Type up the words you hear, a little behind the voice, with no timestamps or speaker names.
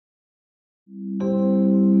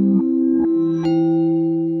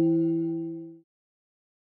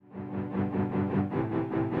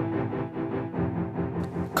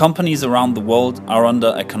Companies around the world are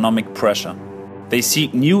under economic pressure. They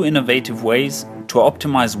seek new innovative ways to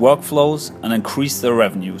optimize workflows and increase their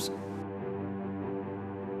revenues.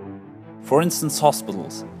 For instance,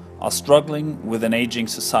 hospitals are struggling with an aging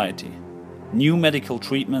society, new medical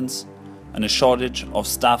treatments, and a shortage of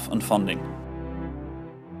staff and funding.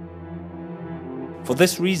 For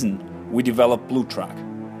this reason, we developed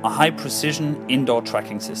Bluetrack, a high-precision indoor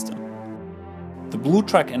tracking system. The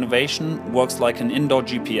Bluetrack innovation works like an indoor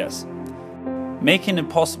GPS, making it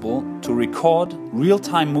possible to record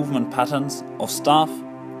real-time movement patterns of staff,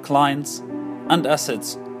 clients, and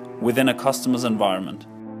assets within a customer's environment.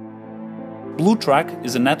 Bluetrack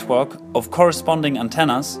is a network of corresponding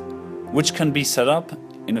antennas which can be set up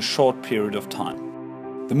in a short period of time.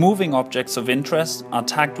 The moving objects of interest are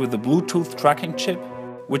tagged with a Bluetooth tracking chip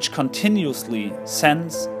which continuously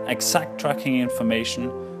sends exact tracking information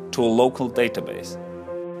to a local database.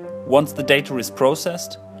 Once the data is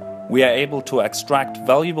processed, we are able to extract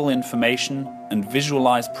valuable information and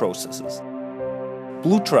visualize processes.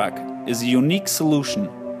 Bluetrack is a unique solution,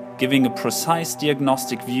 giving a precise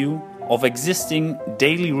diagnostic view of existing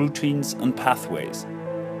daily routines and pathways,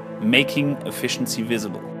 making efficiency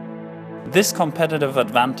visible. This competitive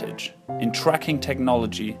advantage in tracking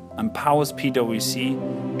technology empowers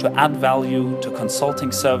PwC to add value to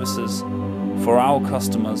consulting services for our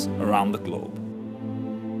customers around the globe.